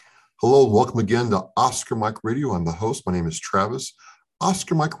Hello, and welcome again to Oscar Mike Radio. I'm the host. My name is Travis.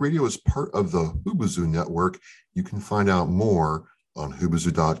 Oscar Mike Radio is part of the Hubazoo Network. You can find out more on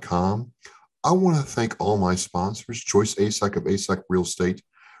hubazoo.com. I want to thank all my sponsors, Joyce Asack of Asack Real Estate,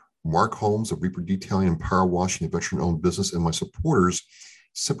 Mark Holmes of Reaper Detailing and Power Washing, a veteran-owned business, and my supporters,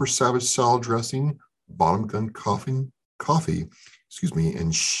 Semper Savage Salad Dressing, Bottom Gun Coffee, and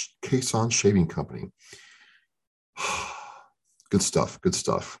Cason Shaving Company. Good stuff, good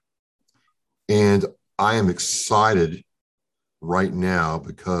stuff. And I am excited right now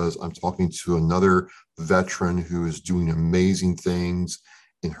because I'm talking to another veteran who is doing amazing things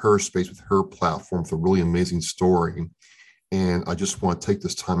in her space with her platform with a really amazing story. And I just want to take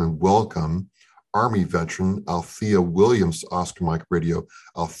this time and welcome Army veteran Althea Williams to Oscar Mike Radio.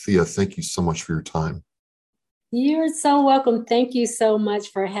 Althea, thank you so much for your time. You're so welcome. Thank you so much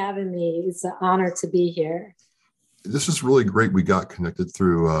for having me. It's an honor to be here. This is really great. We got connected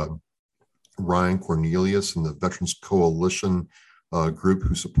through Ryan Cornelius and the Veterans Coalition group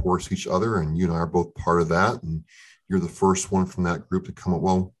who supports each other. And you and I are both part of that. And you're the first one from that group to come up.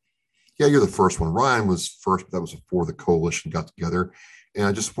 Well, yeah, you're the first one. Ryan was first, but that was before the coalition got together. And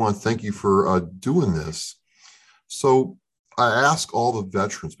I just want to thank you for doing this. So I ask all the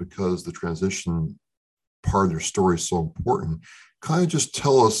veterans, because the transition part of their story is so important, kind of just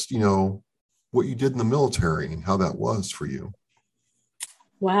tell us, what you did in the military and how that was for you.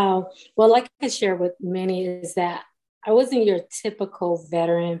 Wow. Well, like I share with many is that I wasn't your typical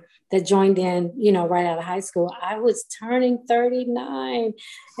veteran that joined in, right out of high school. I was turning 39.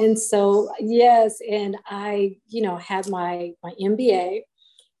 And so, yes, and I, had my MBA.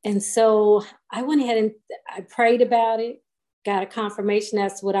 And so I went ahead and I prayed about it, got a confirmation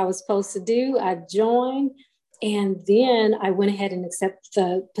that's what I was supposed to do. I joined. And then I went ahead and accepted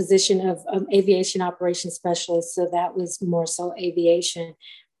the position of aviation operations specialist. So that was more so aviation,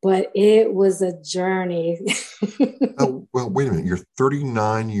 but it was a journey. Oh, well, wait a minute. You're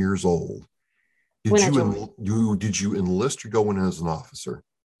 39 years old. Did you enlist or go in as an officer?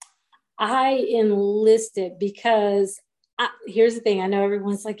 I enlisted because here's the thing. I know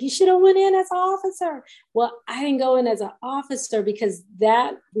everyone's like, you should have went in as an officer. Well, I didn't go in as an officer because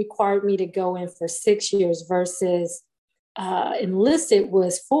that required me to go in for 6 years versus enlisted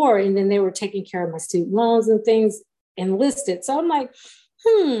was 4. And then they were taking care of my student loans and things enlisted. So I'm like,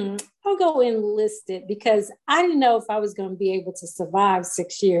 I'll go enlisted because I didn't know if I was going to be able to survive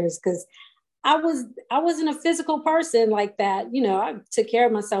 6 years because I wasn't a physical person like that. I took care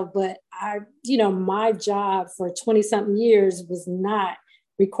of myself, but my job for 20 something years was not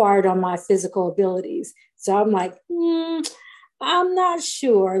required on my physical abilities. So I'm like, I'm not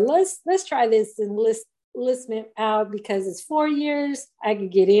sure. Let's try this enlistment out because it's 4 years. I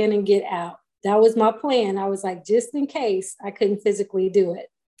could get in and get out. That was my plan. I was like, just in case I couldn't physically do it.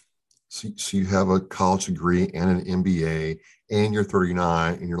 So you have a college degree and an MBA, and you're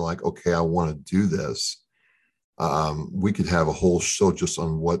 39, and you're like, okay, I want to do this. We could have a whole show just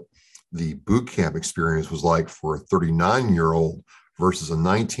on what the boot camp experience was like for a 39-year-old versus a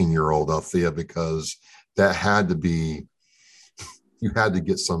 19-year-old, Althea, because that had to be, you had to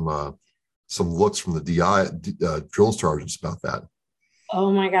get some looks from the DI drill sergeants about that. Oh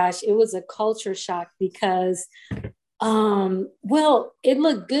my gosh, it was a culture shock because it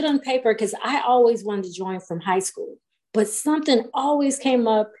looked good on paper because I always wanted to join from high school, but something always came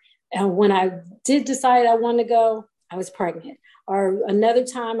up. And when I did decide I wanted to go, I was pregnant. Or another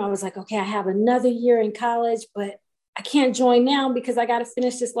time I was like, okay, I have another year in college, but I can't join now because I got to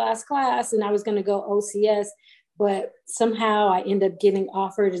finish this last class. And I was going to go OCS, but somehow I ended up getting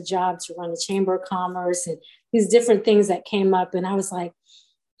offered a job to run the Chamber of Commerce and these different things that came up. And I was like,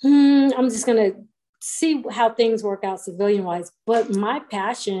 I'm just going to see how things work out civilian wise. But my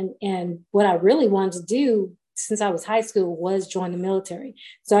passion and what I really wanted to do since I was high school was join the military.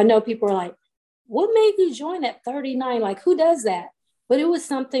 So I know people are like, what made you join at 39? Like, who does that? But it was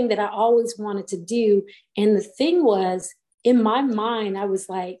something that I always wanted to do. And the thing was, in my mind, I was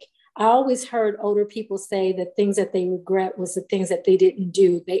like, I always heard older people say the things that they regret was the things that they didn't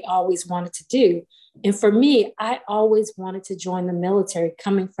do. They always wanted to do. And for me, I always wanted to join the military,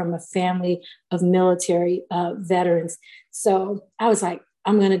 coming from a family of military veterans. So I was like,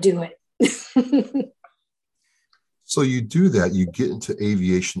 I'm going to do it. So you do that, you get into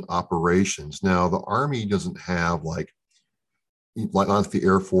aviation operations. Now, the Army doesn't have like not the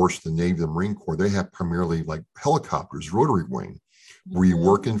Air Force, the Navy, the Marine Corps, they have primarily like helicopters, rotary wing. Were you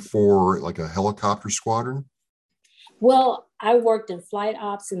working for like a helicopter squadron? Well, I worked in flight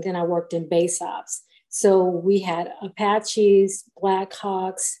ops and then I worked in base ops. So we had Apaches,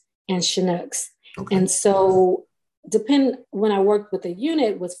 Blackhawks, and Chinooks. Okay. And so when I worked with a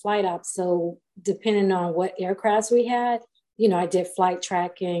unit was flight ops. So depending on what aircrafts we had, I did flight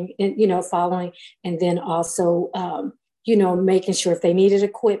tracking and, following, and then also, making sure if they needed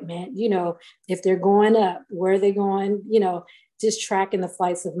equipment, if they're going up, where are they going, just tracking the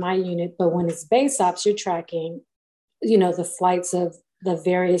flights of my unit. But when it's base ops, you're tracking, the flights of the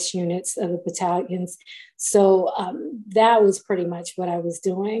various units of the battalions. So that was pretty much what I was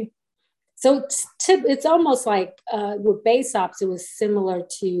doing. So it's almost like with base ops, it was similar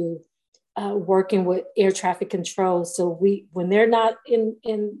to working with air traffic control. So when they're not in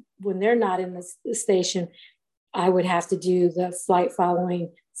the station, I would have to do the flight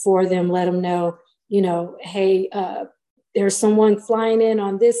following for them, let them know, hey, there's someone flying in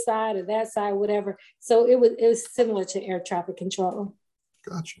on this side or that side, whatever. So it was similar to air traffic control.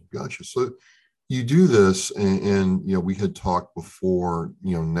 Gotcha. So you do this, and we had talked before,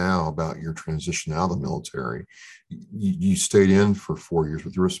 now about your transition out of the military. You stayed in for 4 years,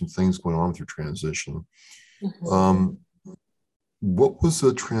 but there were some things going on with your transition. Mm-hmm. What was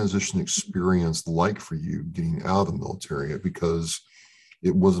the transition experience like for you getting out of the military? Because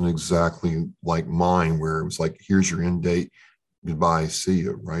it wasn't exactly like mine, where it was like, here's your end date, goodbye, see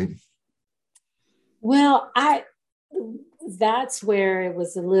you, right? Well, that's where it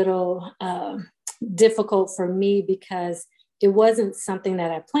was a little difficult for me, because it wasn't something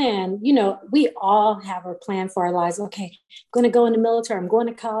that I planned. We all have a plan for our lives. Okay, I'm going to go in the military, I'm going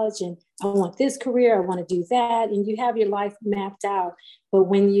to college, and I want this career, I want to do that. And you have your life mapped out. But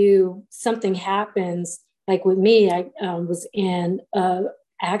when something happens, like with me, I was in an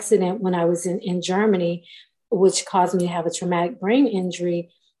accident when I was in Germany, which caused me to have a traumatic brain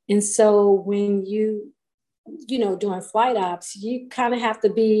injury. And so when doing flight ops, you kind of have to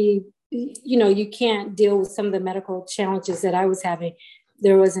be, you can't deal with some of the medical challenges that I was having.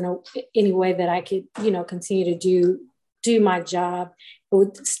 There wasn't any way that I could, continue to do my job,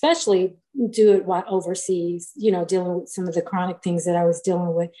 especially do it while overseas, dealing with some of the chronic things that I was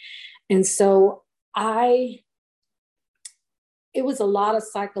dealing with. And so it was a lot of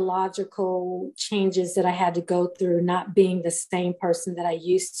psychological changes that I had to go through, not being the same person that I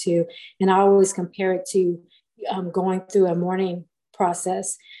used to. And I always compare it to going through a mourning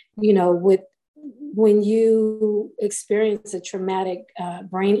process, with when you experience a traumatic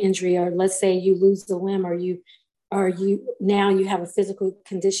brain injury, or let's say you lose a limb, or you now you have a physical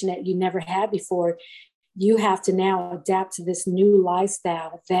condition that you never had before. You have to now adapt to this new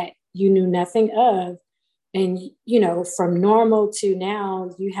lifestyle that you knew nothing of. And, from normal to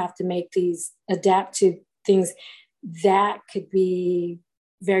now, you have to adapt to things that could be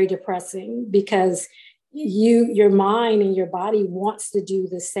very depressing, because your mind and your body wants to do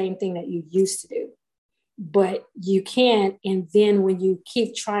the same thing that you used to do, but you can't. And then when you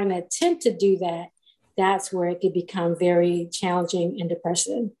keep trying to attempt to do that, that's where it could become very challenging and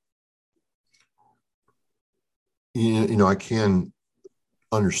depressing. I can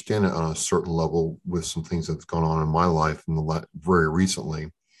understand it on a certain level with some things that's gone on in my life very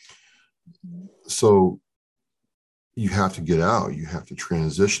recently. So you have to get out, you have to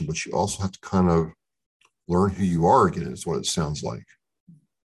transition, but you also have to kind of learn who you are again, is what it sounds like.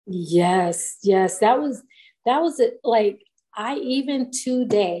 Yes. That was it. Like, I even to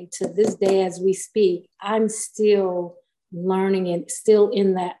this day, as we speak, I'm still learning and still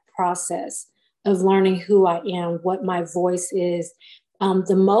in that process of learning who I am, what my voice is.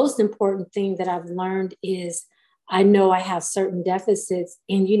 The most important thing that I've learned is I know I have certain deficits,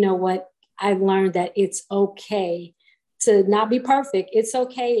 and you know what? I've learned that it's okay to not be perfect. It's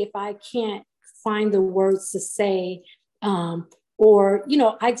okay if I can't find the words to say, or,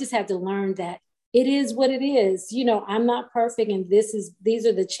 I just have to learn that it is what it is. I'm not perfect, and these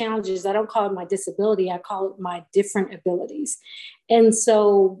are the challenges. I don't call it my disability. I call it my different abilities. And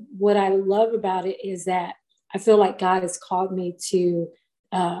so what I love about it is that I feel like God has called me to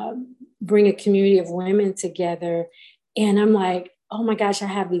bring a community of women together. And I'm like, oh my gosh, I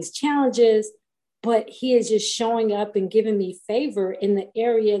have these challenges, but he is just showing up and giving me favor in the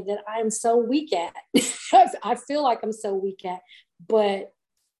area that I'm so weak at. I feel like I'm so weak at, but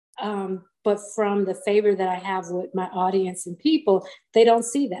from the favor that I have with my audience and people, they don't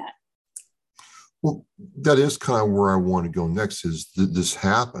see that. Well, that is kind of where I want to go next, is this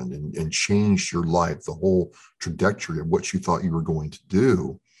happened and changed your life, the whole trajectory of what you thought you were going to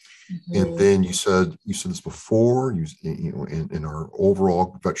do. Mm-hmm. And then you said this before, in our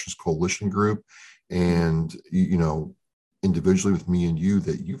overall Veterans Coalition group, and, individually with me and you,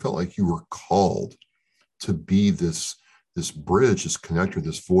 that you felt like you were called to be this bridge, this connector,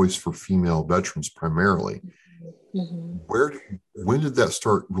 this voice for female veterans primarily. Mm-hmm. When did that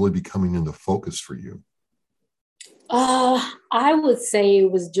start really becoming into focus for you? I would say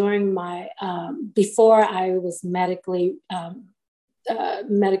it was during my before I was medically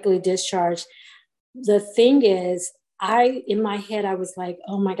discharged. The thing is, in my head I was like,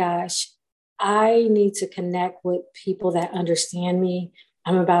 oh my gosh, I need to connect with people that understand me.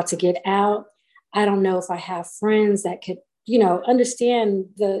 I'm about to get out. I don't know if I have friends that could, understand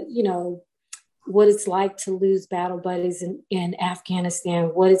what it's like to lose battle buddies in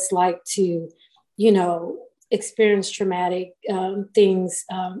Afghanistan, what it's like to, you know, experience traumatic things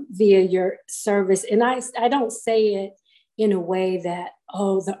via your service. And I don't say it in a way that,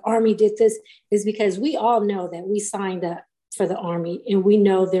 oh, the Army did this, is because we all know that we signed up for the Army and we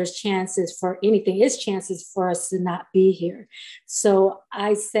know there's chances for anything. It's chances for us to not be here. So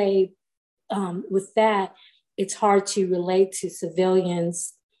I say with that, it's hard to relate to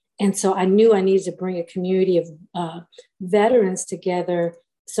civilians. And so I knew I needed to bring a community of veterans together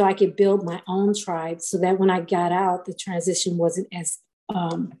so I could build my own tribe, so that when I got out, the transition wasn't as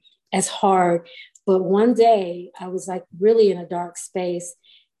hard. But one day I was like really in a dark space,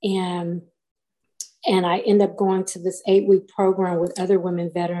 and I ended up going to this 8-week program with other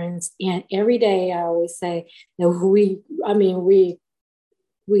women veterans. And every day I always say that we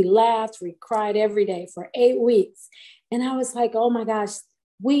laughed, we cried every day for 8 weeks. And I was like, oh my gosh,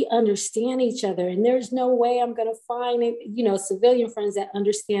 we understand each other. And there's no way I'm going to find, civilian friends that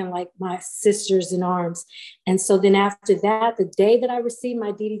understand like my sisters in arms. And so then after that, the day that I received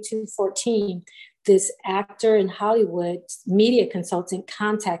my DD-214, this actor in Hollywood, media consultant,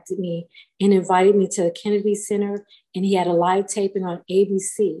 contacted me and invited me to the Kennedy Center. And he had a live taping on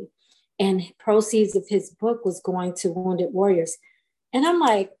ABC. And proceeds of his book was going to Wounded Warriors. And I'm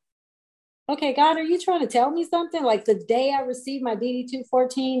like, okay, God, are you trying to tell me something? Like the day I received my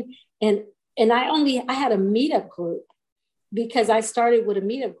DD-214, and I had a meetup group, because I started with a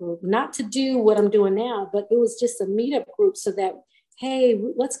meetup group, not to do what I'm doing now, but it was just a meetup group so that, hey,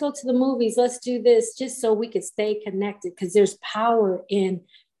 let's go to the movies, let's do this, just so we could stay connected, because there's power in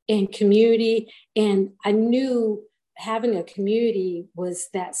community. And I knew having a community was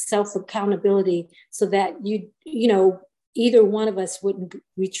that self-accountability, so that either one of us wouldn't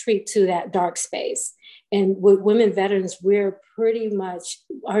retreat to that dark space. And with women veterans,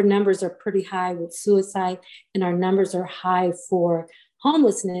 our numbers are pretty high with suicide, and our numbers are high for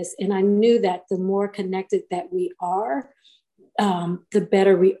homelessness. And I knew that the more connected that we are, the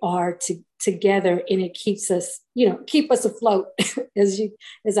better we are together, and it keeps us, keep us afloat, as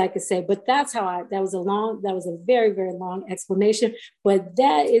I could say. But that's how that was a very, very long explanation, but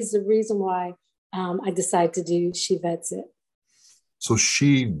that is the reason why I decided to do She Vets It. So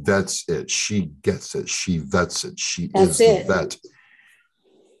she vets it, she gets it, she vets it, she That's is it. the vet.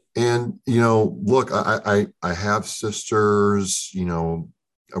 And, look, I have sisters,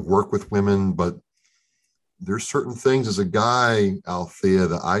 I work with women, but there's certain things as a guy, Althea,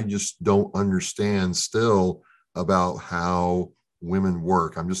 that I just don't understand still about how women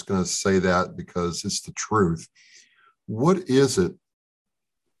work. I'm just going to say that because it's the truth. What is it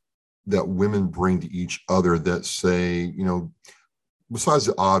that women bring to each other that say, besides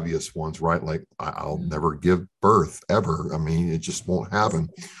the obvious ones, right? Like, I'll never give birth ever. I mean, it just won't happen.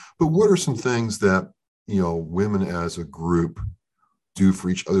 But what are some things that, women as a group do for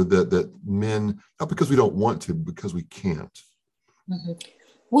each other that men, not because we don't want to, because we can't? Mm-hmm.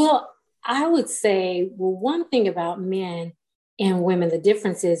 Well, I would say, one thing about men and women, the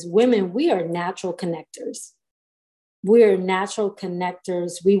difference is women, we are natural connectors. We're natural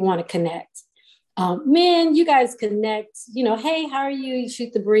connectors. We want to connect. Men, you guys connect, hey, how are you? You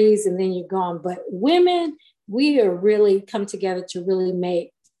shoot the breeze and then you're gone. But women, we are really come together to really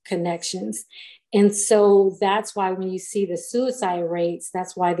make connections. And so that's why when you see the suicide rates,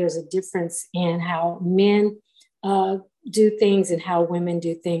 that's why there's a difference in how men do things and how women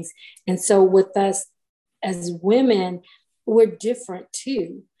do things. And so with us as women, we're different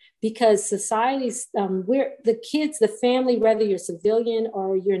too, because society's, we're the kids, the family, whether you're civilian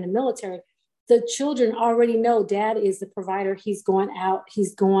or you're in the military, the children already know dad is the provider. He's going out,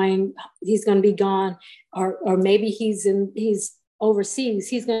 he's going to be gone, or maybe he's overseas,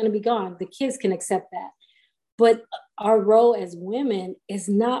 he's going to be gone. The kids can accept that. But our role as women is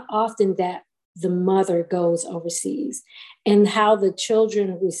not often that the mother goes overseas, and how the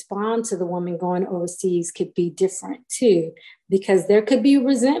children respond to the woman going overseas could be different too, because there could be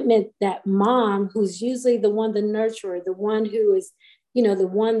resentment that mom, who's usually the one, the nurturer, the one who is, the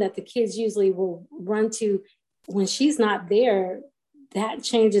one that the kids usually will run to, when she's not there, that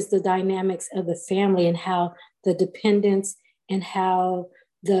changes the dynamics of the family and how the dependence and how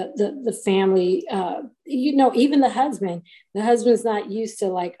the family, even the husband's not used to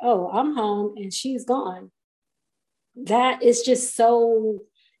like, oh, I'm home and she's gone. that is just so,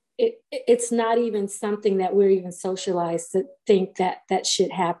 it's not even something that we're even socialized to think that that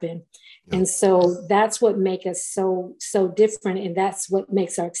should happen. Yeah. And so that's what makes us so different. And that's what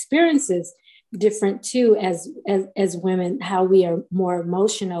makes our experiences different too, as women, how we are more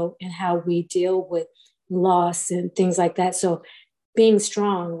emotional and how we deal with loss and things like that. So being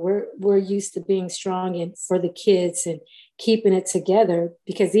strong, we're used to being strong and for the kids and keeping it together,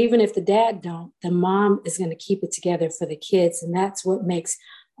 because even if the dad don't, the mom is going to keep it together for the kids. And that's what makes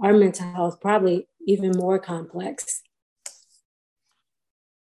our mental health probably even more complex.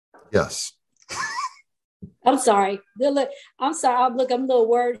 Yes. I'm sorry. I'm sorry. I'm a little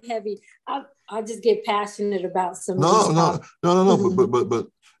word heavy. I just get passionate about some of these topics. No. But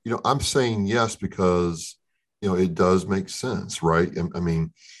I'm saying yes because it does make sense, right? I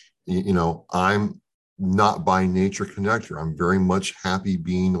mean, I'm not by nature connector. I'm very much happy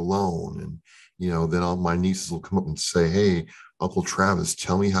being alone, and then all my nieces will come up and say, "Hey, Uncle Travis,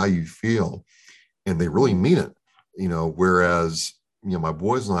 tell me how you feel," and they really mean it. Whereas my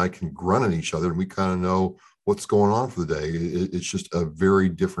boys and I can grunt at each other, and we kind of know what's going on for the day. It's just a very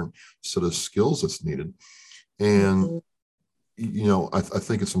different set of skills that's needed. And, I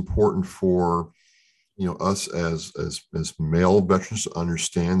think it's important for, us as male veterans to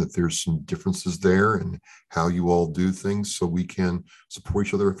understand that there's some differences there and how you all do things so we can support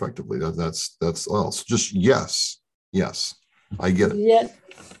each other effectively. That's all. So just yes, I get it. Yeah.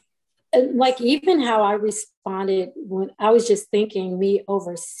 Like even how I responded when I was just thinking me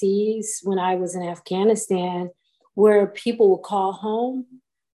overseas when I was in Afghanistan, where people would call home,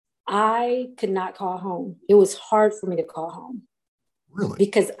 I could not call home. It was hard for me to call home. Really?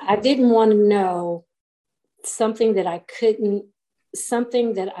 Because I didn't want to know something that I couldn't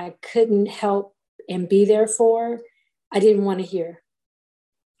help and be there for. I didn't want to hear,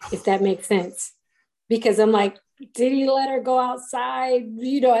 if that makes sense. Because I'm like, did he let her go outside,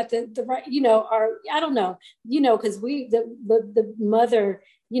 at the right, or I don't know, because the mother,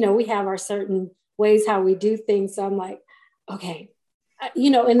 we have our certain ways how we do things. So I'm like, okay,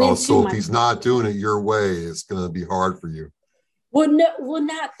 and then so if he's not doing it your way, it's going to be hard for you. Well, no,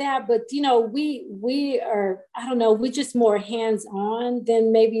 not that, but we are, I don't know, we're just more hands-on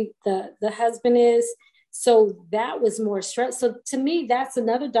than maybe the husband is. So that was more stress. So to me, that's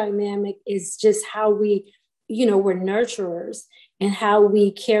another dynamic, is just how we, we're nurturers and how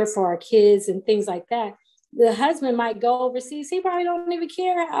we care for our kids and things like that. The husband might go overseas. He probably don't even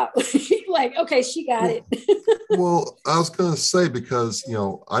care how. Like, okay, she got it. Well, I was going to say, because,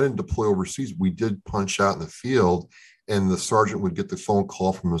 I didn't deploy overseas. We did punch out in the field, and the sergeant would get the phone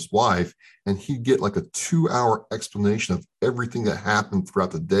call from his wife, and he'd get like a 2-hour explanation of everything that happened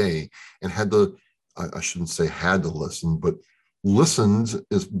throughout the day, and had to, I shouldn't say had to listen, but listened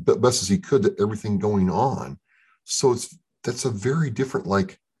as best as he could to everything going on. So that's a very different,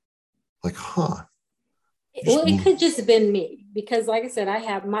 huh. Well, it could just have been me, because like I said, I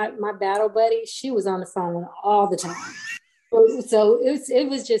have my battle buddy. She was on the phone all the time. So it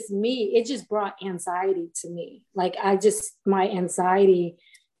was just me. It just brought anxiety to me. Like my anxiety,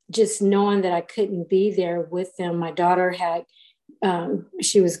 just knowing that I couldn't be there with them. My daughter had,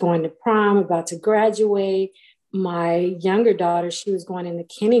 she was going to prom, about to graduate. My younger daughter, she was going into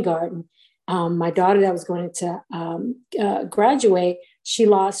kindergarten. My daughter that was going to graduate, she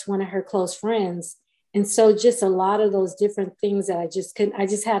lost one of her close friends. And so just a lot of those different things that I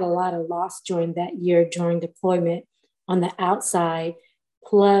just had a lot of loss during that year, during deployment on the outside,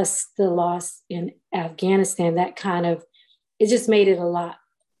 plus the loss in Afghanistan. That it just made it a lot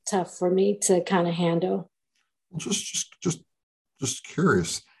tough for me to kind of handle. Just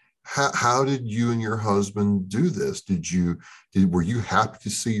curious, how did you and your husband do this? Were you happy to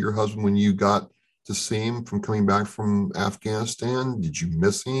see your husband when you got to see him from coming back from Afghanistan? Did you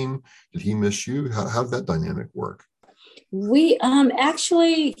miss him? Did he miss you? How did that dynamic work? We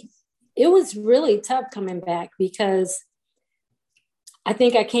actually, it was really tough coming back, because I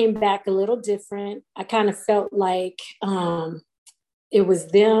think I came back a little different. I kind of felt like it was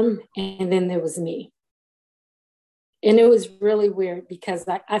them and then there was me. And it was really weird, because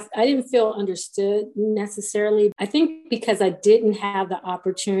I didn't feel understood necessarily. I think because I didn't have the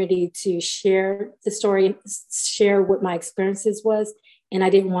opportunity to share the story, share what my experiences was, and I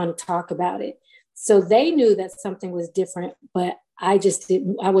didn't want to talk about it. So they knew that something was different, but I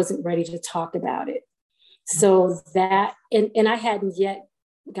wasn't ready to talk about it. So that, and I hadn't yet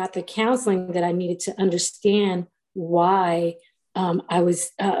got the counseling that I needed to understand why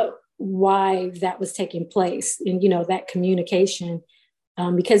why that was taking place, and that communication,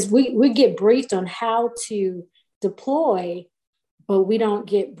 because we get briefed on how to deploy, but we don't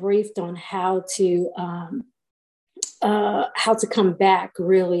get briefed on how to how to come back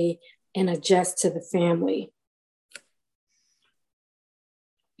really and adjust to the family.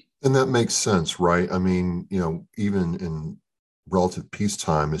 And that makes sense, right? I mean, even in relative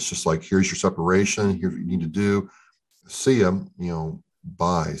peacetime, it's just like, here's your separation, here's what you need to do. See ya,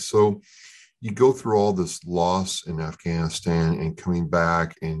 bye. So you go through all this loss in Afghanistan and coming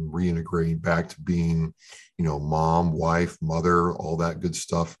back and reintegrating back to being, mom, wife, mother, all that good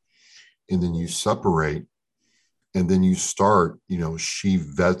stuff. And then you separate and then you start, She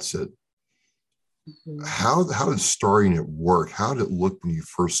Vets It. Mm-hmm. How did starting it work? How did it look when you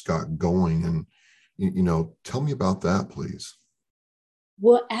first got going? And, tell me about that, please.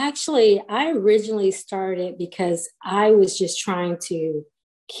 Well, actually, I originally started because I was just trying to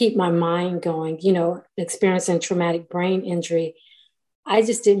keep my mind going, experiencing traumatic brain injury. I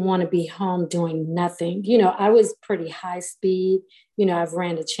just didn't want to be home doing nothing. I was pretty high speed. I've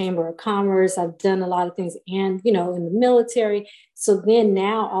ran the Chamber of Commerce. I've done a lot of things and, in the military. So then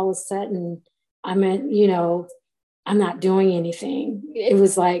now all of a sudden I'm I'm not doing anything. It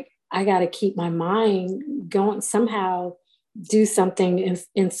was like, I got to keep my mind going somehow, do something.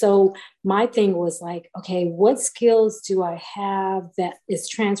 And so my thing was like, okay, what skills do I have that is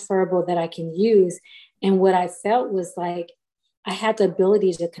transferable that I can use? And what I felt was like, I had the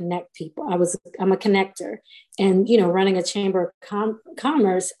ability to connect people. I'm a connector, and running a chamber of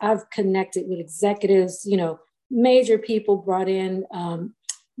commerce, I've connected with executives, major people brought in,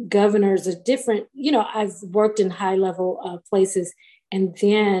 governors of different. I've worked in high level places, and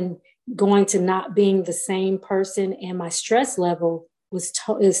then going to not being the same person, and my stress level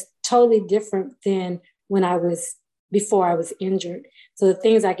is totally different than when before I was injured. So the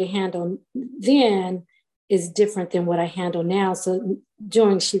things I could handle then is different than what I handle now. So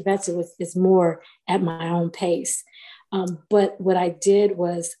during She Vets It is more at my own pace. But what I did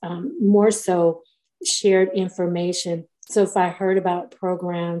was more so shared information. So if I heard about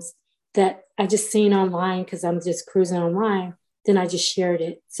programs that I just seen online, because I'm just cruising online, then I just shared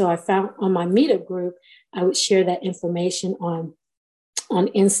it. So I found on my meetup group, I would share that information on on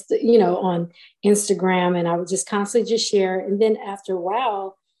Instagram, and I would just constantly just share. And then after a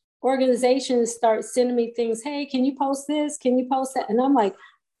while, organizations start sending me things. Hey, can you post this? Can you post that? And I'm like,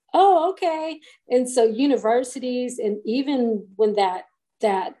 oh, okay. And so universities, and even when that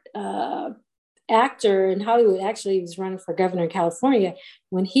actor in Hollywood actually was running for governor in California,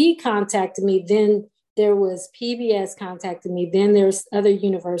 when he contacted me, then there was PBS contacted me, then there's other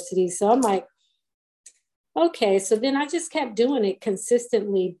universities. So I'm like, okay. So then I just kept doing it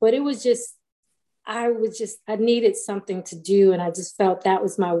consistently, but it was just, I needed something to do. And I just felt that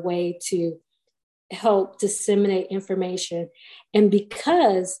was my way to help disseminate information. And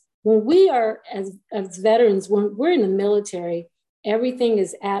because when we are, as veterans, when we're in the military, everything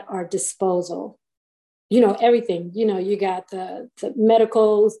is at our disposal. Everything, you got the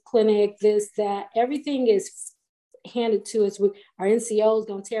medical clinic, this, that, everything is handed to us. Our NCO is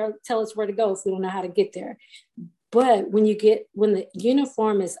going to tell us where to go if we don't know how to get there. But when the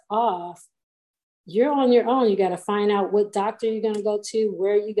uniform is off, you're on your own. You got to find out what doctor you're going to go to,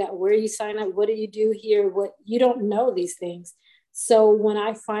 where you sign up, what do you do here, what you don't know these things. So when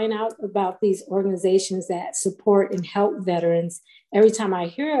I find out about these organizations that support and help veterans, every time I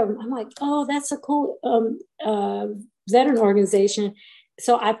hear them, I'm like, oh, that's a cool veteran organization.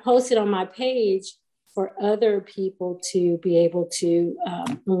 So I post it on my page for other people to be able to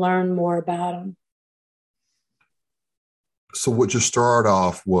learn more about them. So what just started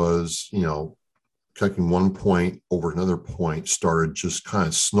off was, checking one point over another point, started just kind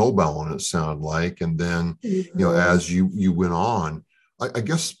of snowballing, it sounded like. And then, as you went on, I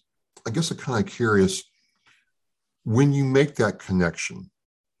guess I'm kind of curious, when you make that connection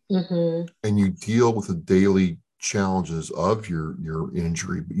and you deal with the daily challenges of your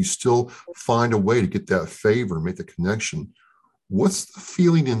injury, but you still find a way to get that favor, make the connection. What's the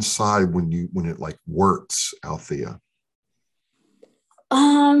feeling inside when it like works, Althea?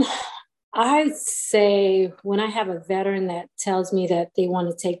 I'd say when I have a veteran that tells me that they want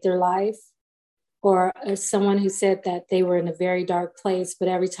to take their life, or someone who said that they were in a very dark place, but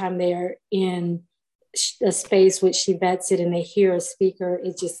every time they are in a space which She Vets It and they hear a speaker,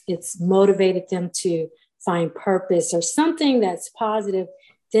 it's motivated them to find purpose or something that's positive.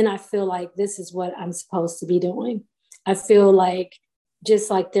 Then I feel like this is what I'm supposed to be doing. I feel like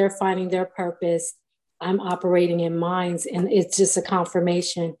just like they're finding their purpose, I'm operating in minds, and it's just a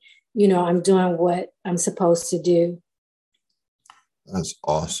confirmation, I'm doing what I'm supposed to do. That's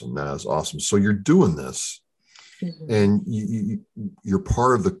awesome. That is awesome. So you're doing this, and you're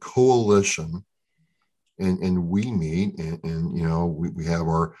part of the coalition, and we meet, and we have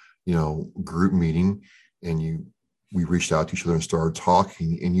our group meeting, and you we reached out to each other and started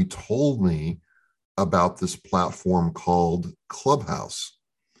talking, and you told me about this platform called Clubhouse.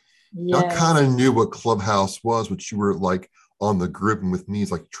 Now, I kind Yes. of knew what Clubhouse was, but you were like on the group and with me.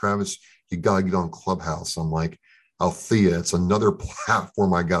 It's like, Travis, you got to get on Clubhouse. I'm like, Althea, it's another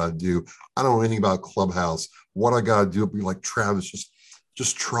platform I got to do. I don't know anything about Clubhouse. What I got to do, be like, Travis,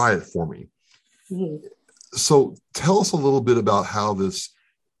 just try it for me. Mhm. So tell us a little bit about how this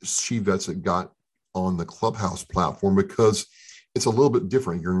She Vets It got on the Clubhouse platform, because it's a little bit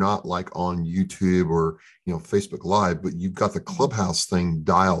different. You're not like on YouTube or Facebook Live, but you've got the Clubhouse thing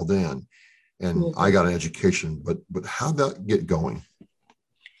dialed in. And I Mhm. got an education, but how'd that get going?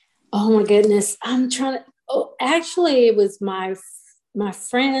 Oh my goodness. I'm trying to, oh, actually, it was my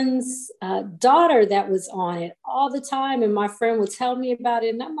friend's daughter that was on it all the time. And my friend would tell me about it.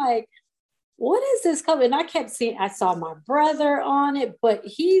 And I'm like, what is this coming? And I kept seeing, I saw my brother on it, but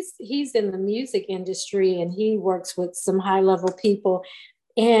he's in the music industry and he works with some high level people.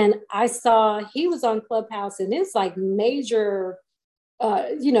 And I saw he was on Clubhouse, and it's like major,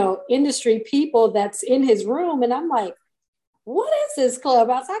 industry people that's in his room. And I'm like, what is this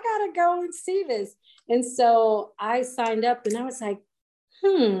Clubhouse? I gotta go and see this. And so I signed up, and I was like,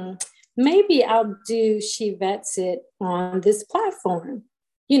 maybe I'll do She Vets It on this platform,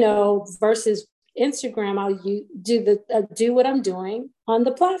 versus Instagram. Do what I'm doing on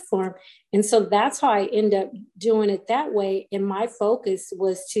the platform. And so that's how I end up doing it that way. And my focus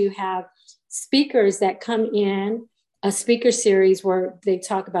was to have speakers that come in a speaker series where they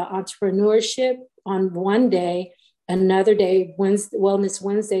talk about entrepreneurship on one day. Another day, Wellness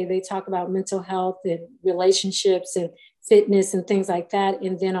Wednesday, they talk about mental health and relationships and fitness and things like that.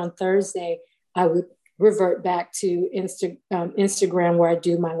 And then on Thursday, I would revert back to Instagram, where I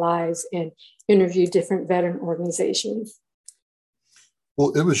do my lives and interview different veteran organizations.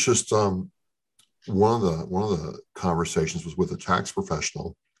 Well, it was just one of the conversations was with a tax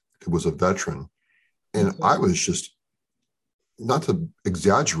professional who was a veteran, and I Mm-hmm. was just, not to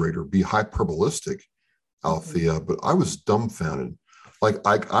exaggerate or be hyperbolistic, Mm-hmm. Althea, but I was dumbfounded. Like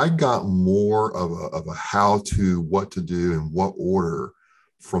I got more of a how to, what to do in what order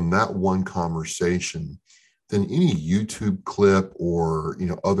from that one conversation than any YouTube clip or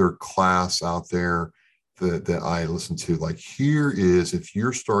other class out there that I listen to. Like, here is, if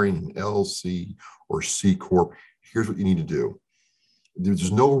you're starting an LLC or C Corp, here's what you need to do.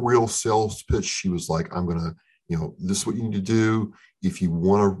 There's no real sales pitch. She was like, I'm gonna, this is what you need to do. If you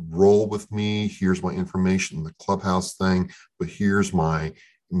want to roll with me, here's my information, the Clubhouse thing, but here's my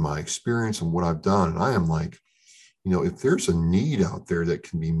experience and what I've done. And I am like, if there's a need out there that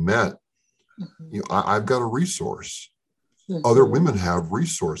can be met, Mm-hmm. I've got a resource. Other Mm-hmm. women have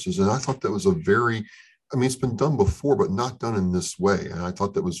resources. And I thought that was a very, I mean, it's been done before, but not done in this way. And I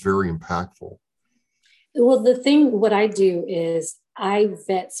thought that was very impactful. Well, what I do is I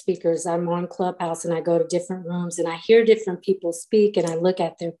vet speakers. I'm on Clubhouse and I go to different rooms and I hear different people speak and I look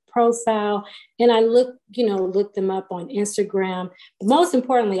at their profile and I look them up on Instagram. But most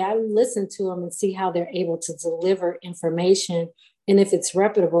importantly, I listen to them and see how they're able to deliver information and if it's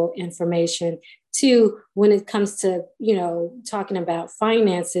reputable information. To when it comes to, talking about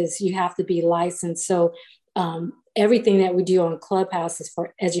finances, you have to be licensed. So everything that we do on Clubhouse is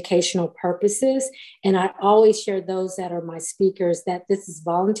for educational purposes. And I always share those that are my speakers that this is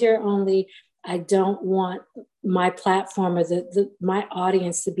volunteer only. I don't want my platform or my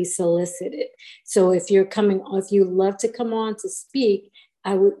audience to be solicited. So if you love to come on to speak,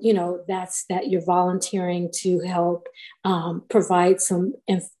 I would, that's that you're volunteering to help provide some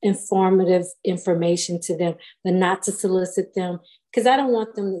informative information to them, but not to solicit them. Because I don't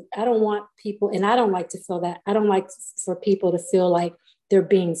want people, and I don't like to feel that. I don't like for people to feel like they're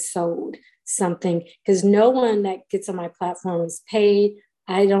being sold something, because no one that gets on my platform is paid.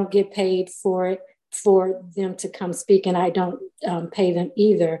 I don't get paid for them to come speak, and I don't pay them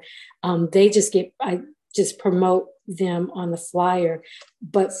either. I just promote them on the flyer.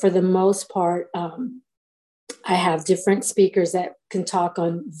 But for the most part, I have different speakers that can talk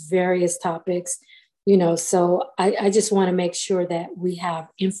on various topics, so I just want to make sure that we have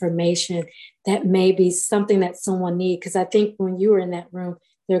information that may be something that someone needs. Because I think when you were in that room,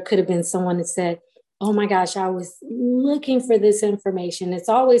 there could have been someone that said, oh my gosh, I was looking for this information. It's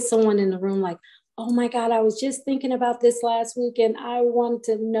always someone in the room like, oh my God, I was just thinking about this last week and I want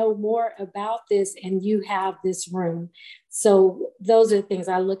to know more about this. And you have this room. So those are the things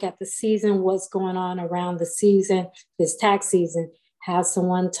I look at: the season, what's going on around the season, this tax season. Have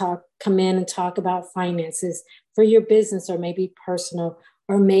someone come in and talk about finances for your business, or maybe personal,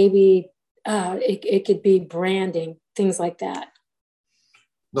 or maybe it could be branding, things like that.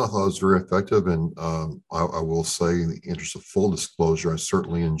 No, I thought it was very effective, and I will say, in the interest of full disclosure, I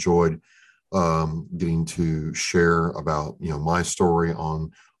certainly enjoyed getting to share about my story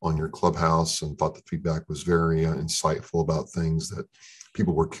on your clubhouse, and thought the feedback was very insightful about things that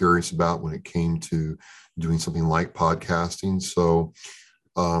people were curious about when it came to doing something like podcasting. So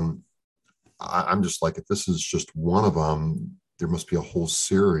um, I'm just like, if this is just one of them, there must be a whole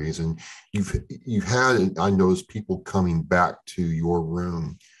series. And you've had, I noticed people coming back to your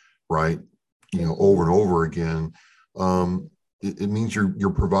room, right? Over and over again. It means you're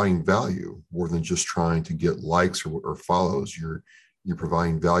providing value more than just trying to get likes or follows. You're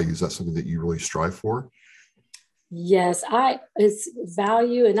providing value. Is that something that you really strive for? Yes, it's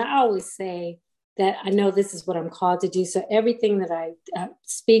value. And I always say that I know this is what I'm called to do. So everything that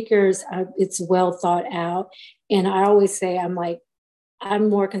speakers, it's well thought out. And I always say, I'm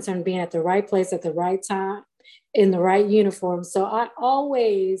more concerned being at the right place at the right time in the right uniform. So I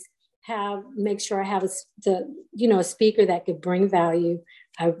always make sure I have a speaker that could bring value.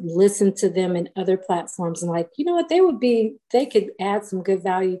 I listen to them in other platforms and you know what, they could add some good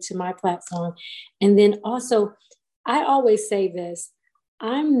value to my platform. And then also, I always say this,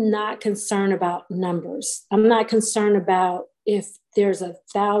 I'm not concerned about numbers. I'm not concerned about if there's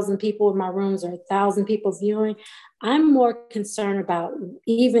 1,000 people in my rooms or 1,000 people viewing. I'm more concerned about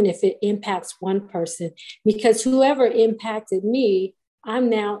even if it impacts one person, because whoever impacted me, I'm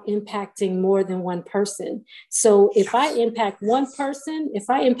now impacting more than one person. So if I impact one person,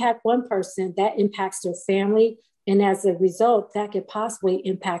 that impacts their family. And as a result, that could possibly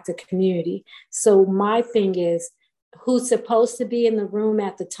impact a community. So my thing is, who's supposed to be in the room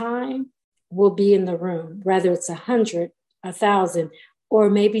at the time will be in the room, whether it's 100, 1,000, or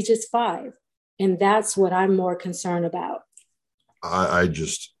maybe just 5. And that's what I'm more concerned about. I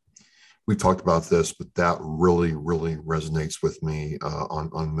just, we talked about this, but that really, really resonates with me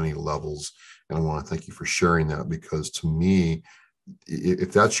on many levels. And I want to thank you for sharing that, because to me,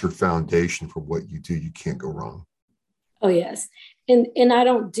 if that's your foundation for what you do, you can't go wrong. Oh, yes. And I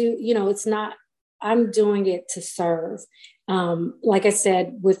don't do, it's not, I'm doing it to serve. Like I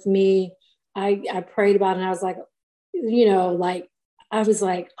said, with me, I prayed about it and I was like, I was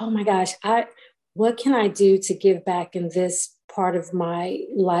like, oh my gosh, what can I do to give back in this part of my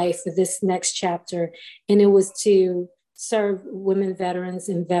life, this next chapter? And it was to serve women veterans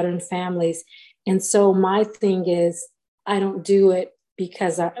and veteran families. And so my thing is, I don't do it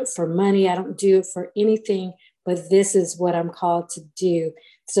for money. I don't do it for anything, but this is what I'm called to do.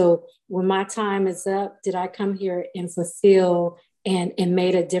 So when my time is up, did I come here and fulfill and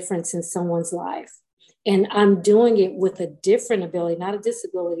made a difference in someone's life? And I'm doing it with a different ability, not a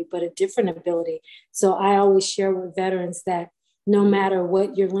disability, but a different ability. So I always share with veterans that no matter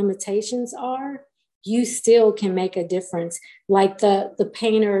what your limitations are, you still can make a difference. Like the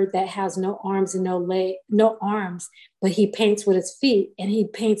painter that has no arms and no arms, but he paints with his feet and he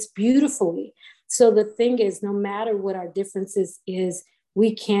paints beautifully. So the thing is, no matter what our differences is,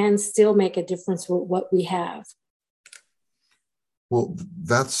 we can still make a difference with what we have. Well,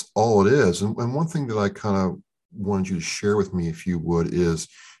 that's all it is. And one thing that I kind of wanted you to share with me, if you would, is,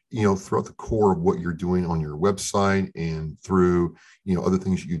 throughout the core of what you're doing on your website and through, other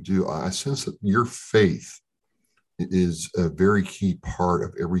things you do, I sense that your faith is a very key part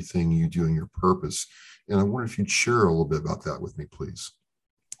of everything you do and your purpose. And I wonder if you'd share a little bit about that with me, please.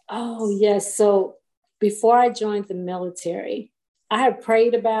 Oh, yes. So before I joined the military, I had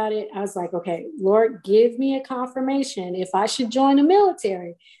prayed about it. I was like, okay, Lord, give me a confirmation if I should join the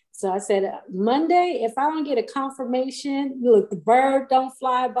military. So I said, Monday, if I don't get a confirmation, look, the bird don't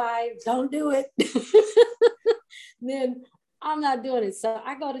fly by, don't do it. Then I'm not doing it. So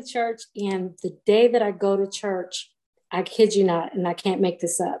I go to church, and the day that I go to church, I kid you not, and I can't make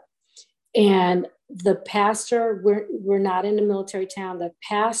this up. And the pastor, we're not in a military town. The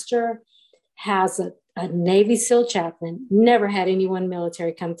pastor has a Navy SEAL chaplain. Never had anyone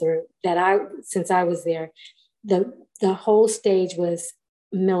military come through since I was there. The whole stage was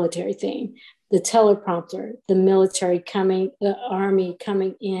military theme. The teleprompter, the Army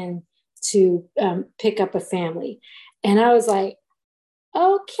coming in to pick up a family. And I was like,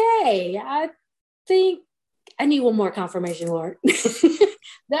 okay, I think I need one more confirmation, Lord.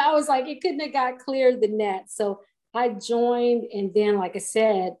 That I was like, it couldn't have got clearer than that. So I joined, and then, like I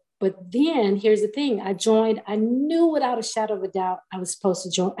said, but then here's the thing: I joined. I knew without a shadow of a doubt I was supposed to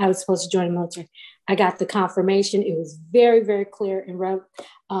join. I was supposed to join the military. I got the confirmation. It was very, very clear and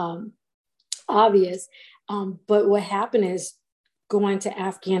obvious. But what happened is going to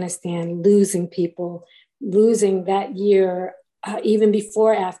Afghanistan, losing people, losing that year, even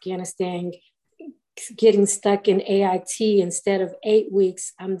before Afghanistan, getting stuck in AIT. Instead of 8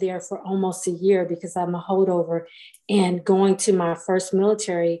 weeks, I'm there for almost a year because I'm a holdover, and going to my first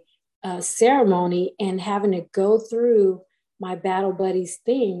military ceremony and having to go through my battle buddy's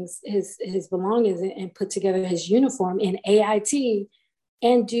things, his belongings, and put together his uniform in AIT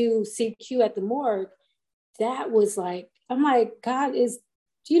and do CQ at the morgue. That was like, I'm like, God,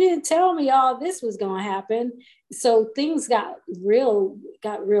 you didn't tell me all this was going to happen. So things got real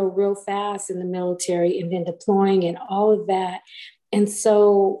fast in the military, and then deploying and all of that. And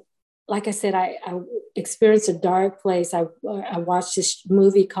so, like I said, I experienced a dark place. I watched this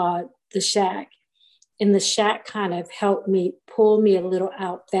movie called The Shack, and The Shack kind of helped me pull me a little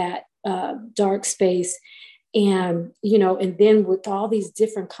out that dark space. And, and then with all these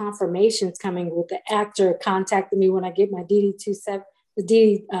different confirmations coming, with the actor contacting me when I get my DD-27, the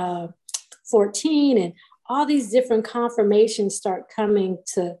DD-14, and all these different confirmations start coming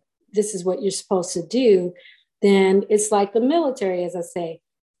to, this is what you're supposed to do, then it's like the military, as I say,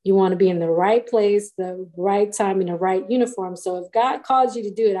 you want to be in the right place, the right time, in the right uniform. So if God calls you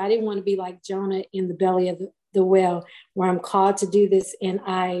to do it, I didn't want to be like Jonah in the belly of the whale, where I'm called to do this and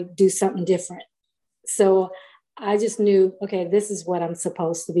I do something different. So I just knew, okay, this is what I'm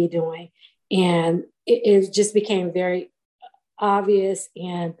supposed to be doing. And it just became very obvious.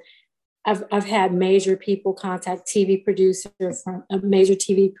 And I've had major people contact major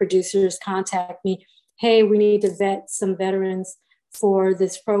TV producers contact me. Hey, we need to vet some veterans for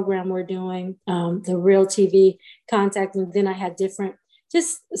this program we're doing. The Real TV contacting. Then I had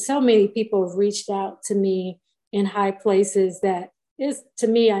just so many people have reached out to me in high places that is, to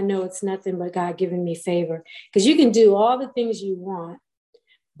me, I know it's nothing but God giving me favor, because you can do all the things you want,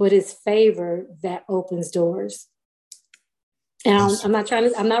 but it's favor that opens doors. And I'm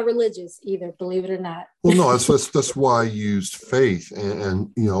not religious either, believe it or not. Well, no, that's why I used faith,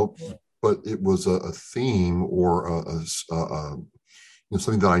 and but it was a theme or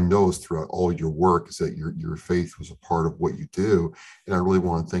something that I know is throughout all your work, is that your faith was a part of what you do, and I really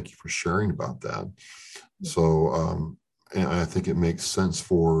want to thank you for sharing about that. So, and I think it makes sense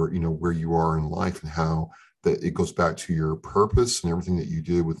for where you are in life, and how that it goes back to your purpose and everything that you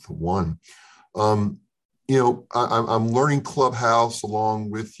did with the one. I'm learning Clubhouse along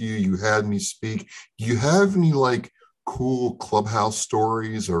with you. You had me speak. Do you have any like cool Clubhouse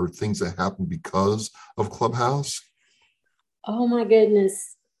stories or things that happened because of Clubhouse? Oh my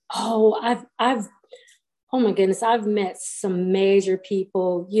goodness. Oh my goodness, I've met some major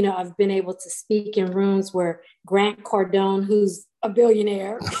people. I've been able to speak in rooms where Grant Cardone, who's a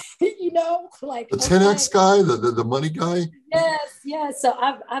billionaire, like the 10X guy, the money guy. Yes. So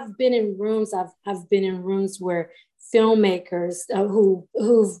I've been in rooms. I've been in rooms where filmmakers oh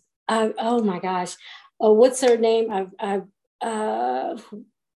my gosh, what's her name?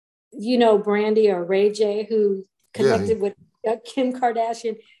 Brandy or Ray J, who connected with Kim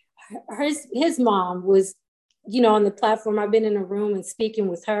Kardashian. His mom was, on the platform. I've been in a room and speaking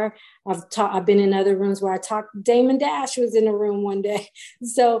with her. I've been in other rooms where I talked. Damon Dash was in a room one day.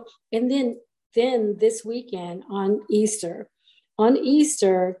 So, and then this weekend on Easter,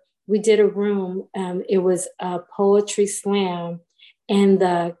 we did a room. It was a poetry slam, and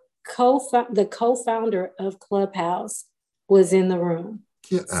the co-founder of Clubhouse was in the room.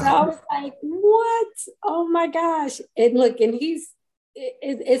 So I was like, what? Oh my gosh. And look, and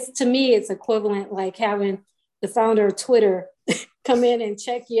it's to me, it's equivalent like having the founder of Twitter come in and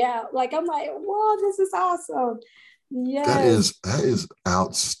check you out. Like, I'm like, whoa, this is awesome. Yes. That is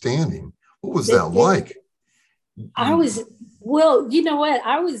outstanding. What was that like? You know what?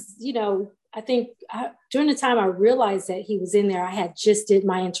 I think during the time I realized that he was in there, I had just did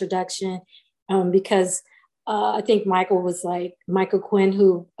my introduction because I think Michael Quinn,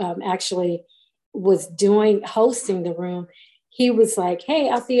 who actually was hosting the room. He was like, hey,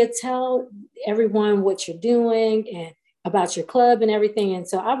 Althea, tell everyone what you're doing and about your club and everything. And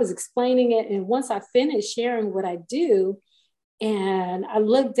so I was explaining it. And once I finished sharing what I do, and I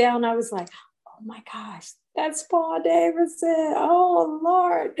looked down, I was like, oh my gosh, that's Paul Davidson. Oh,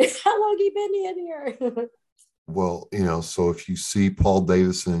 Lord, how long he been in here? Well, so if you see Paul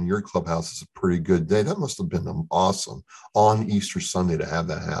Davidson in your clubhouse, it's a pretty good day. That must have been awesome on Easter Sunday to have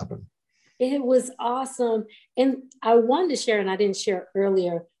that happen. It was awesome. And I wanted to share, and I didn't share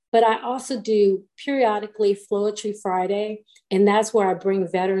earlier, but I also do periodically Floetry Friday. And that's where I bring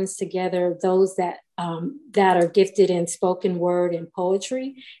veterans together, those that are gifted in spoken word and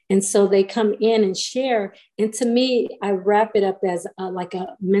poetry. And so they come in and share. And to me, I wrap it up as like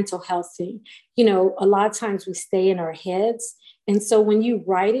a mental health thing. A lot of times we stay in our heads. And so when you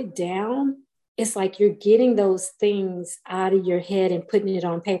write it down, it's like you're getting those things out of your head and putting it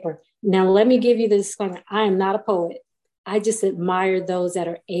on paper. Now, let me give you the disclaimer. I am not a poet. I just admire those that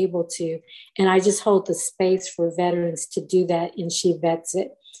are able to. And I just hold the space for veterans to do that, and She Vets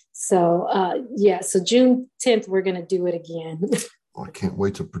It. So, so June 10th, we're going to do it again. Well, I can't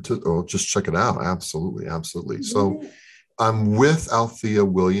wait to just check it out. Absolutely. Absolutely. So I'm with Althea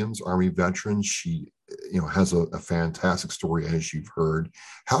Williams, Army veteran. She, has a fantastic story, as you've heard.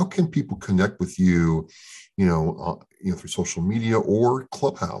 How can people connect with you, through social media or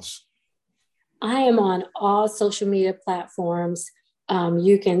Clubhouse? I am on all social media platforms.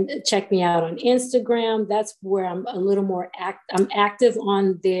 You can check me out on Instagram. That's where I'm a little more I'm active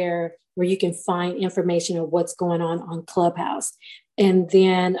on there, where you can find information of what's going on Clubhouse. And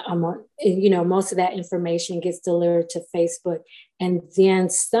then most of that information gets delivered to Facebook. And then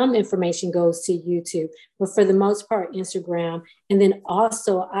some information goes to YouTube. But for the most part, Instagram. And then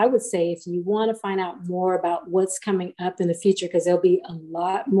also, I would say, if you want to find out more about what's coming up in the future, because there'll be a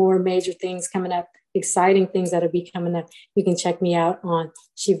lot more major things coming up, exciting things that'll be coming up, you can check me out on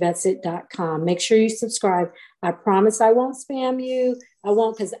shevetsit.com. Make sure you subscribe. I promise I won't spam you. I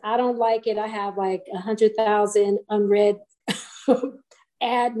won't, because I don't like it. I have like 100,000 unread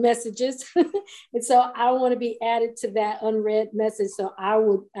ad messages. And so I don't want to be added to that unread message. So I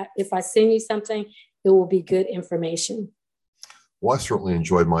would, if I send you something, it will be good information. Well, I certainly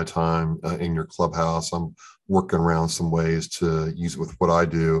enjoyed my time in your Clubhouse. I'm working around some ways to use it with what I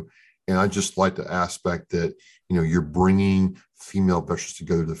do. And I just like the aspect that, you're bringing female veterans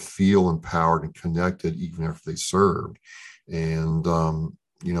together to feel empowered and connected even after they served. And,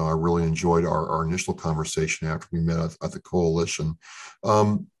 I really enjoyed our initial conversation after we met at the coalition.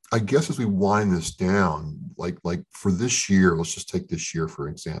 I guess as we wind this down, like for this year, let's just take this year, for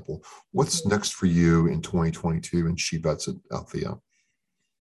example, what's next for you in 2022 and She Vets It, Althea?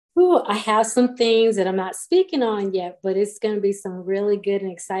 Ooh, I have some things that I'm not speaking on yet, but it's going to be some really good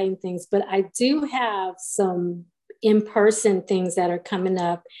and exciting things. But I do have some in-person things that are coming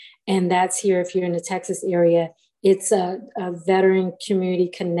up, and that's here if you're in the Texas area. It's a Veteran Community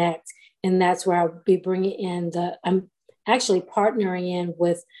Connect, and that's where I'll be bringing in I'm actually partnering in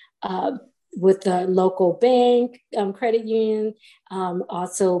with the local bank, credit union.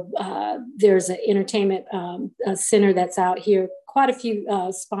 Also, there's an entertainment center that's out here, quite a few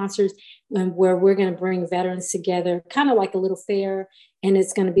sponsors, where we're going to bring veterans together, kind of like a little fair. And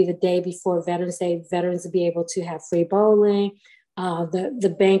it's going to be the day before Veterans Day. Veterans will be able to have free bowling.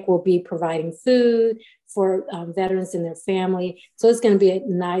 The bank will be providing food for veterans and their family. So it's going to be a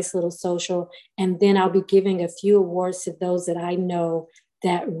nice little social. And then I'll be giving a few awards to those that I know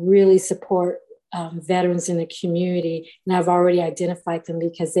that really support veterans in the community. And I've already identified them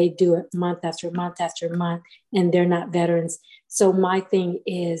because they do it month after month after month, and they're not veterans. So my thing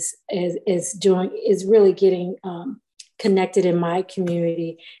is really getting connected in my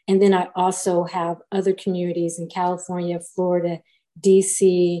community. And then I also have other communities in California, Florida,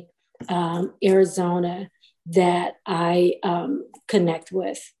 DC, Arizona that I connect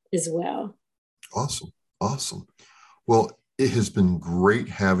with as well. Awesome. Well, it has been great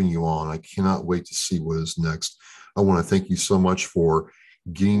having you on. I cannot wait to see what is next. I want to thank you so much for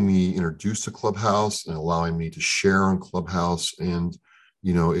getting me introduced to Clubhouse and allowing me to share on Clubhouse. And,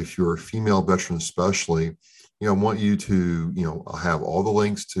 if you're a female veteran especially, I want you to, I'll have all the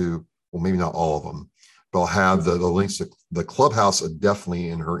links to, well, maybe not all of them, but I'll have the links to the Clubhouse definitely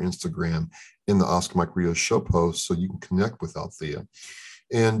in her Instagram in the Oscar Mike Rios show post, so you can connect with Althea.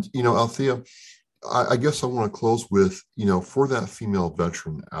 And, Althea, I guess I want to close with, for that female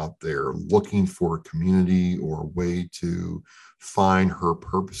veteran out there looking for a community or a way to find her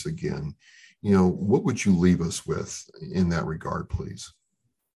purpose again, what would you leave us with in that regard, please?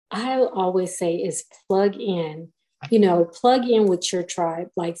 I always say is plug in with your tribe,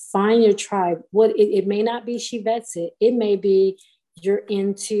 like find your tribe. It may not be She Vets It. It may be you're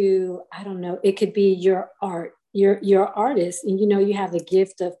into, I don't know, it could be your art, you're artist, and you have the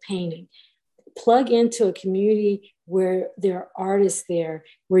gift of painting. Plug into a community where there are artists there,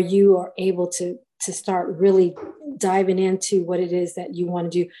 where you are able to start really diving into what it is that you want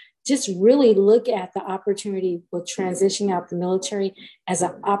to do. Just really look at the opportunity with transitioning out the military as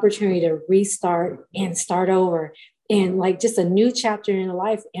an opportunity to restart and start over, and like just a new chapter in your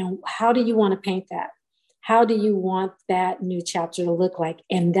life. And how do you want to paint that? How do you want that new chapter to look like?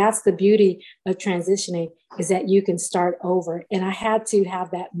 And that's the beauty of transitioning, is that you can start over. And I had to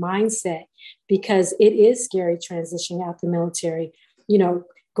have that mindset, because it is scary transitioning out the military,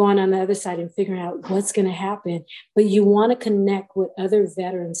 going on the other side and figuring out what's going to happen. But you want to connect with other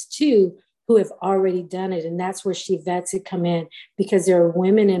veterans too, who have already done it. And that's where She Vets It come in, because there are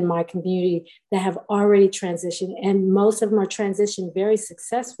women in my community that have already transitioned, and most of them are transitioned very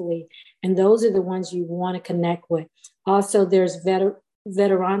successfully. And those are the ones you want to connect with. Also, there's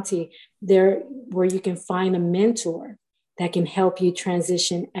Veteranti there, where you can find a mentor that can help you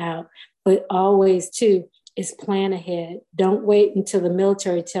transition out. But always, too, is plan ahead. Don't wait until the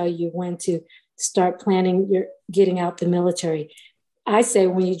military tell you when to start planning your getting out the military. I say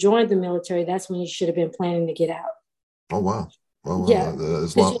when you joined the military, that's when you should have been planning to get out. Oh, wow. Well, Yeah,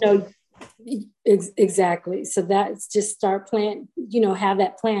 because exactly. So that's just start plan. Have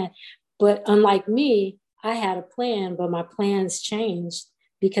that plan. But unlike me, I had a plan, but my plans changed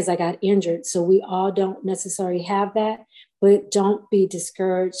because I got injured. So we all don't necessarily have that, but don't be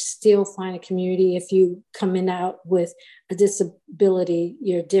discouraged. Still find a community. If you coming out with a disability,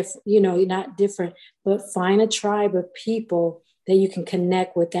 you're different, you're not different, but find a tribe of people that you can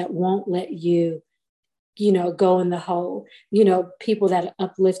connect with that won't let you, go in the hole, people that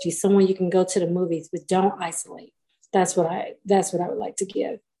uplift you, someone you can go to the movies, but don't isolate. That's what I would like to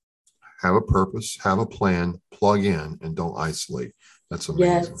give. Have a purpose, have a plan, plug in, and don't isolate. That's amazing.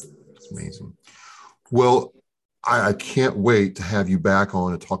 Yes. That's amazing. Well, I can't wait to have you back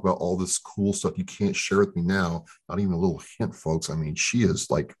on and talk about all this cool stuff you can't share with me now. Not even a little hint, folks. I mean, she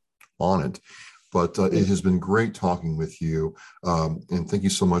is like on it. But it has been great talking with you. And thank you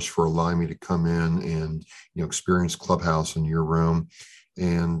so much for allowing me to come in and experience Clubhouse in your room.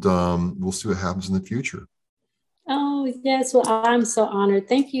 And we'll see what happens in the future. Oh, yes. Well, I'm so honored.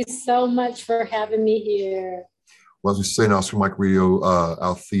 Thank you so much for having me here. Well, as we say in Oscar Mike Radio,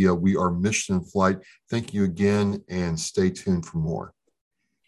 Althea, we are mission in flight. Thank you again, and stay tuned for more.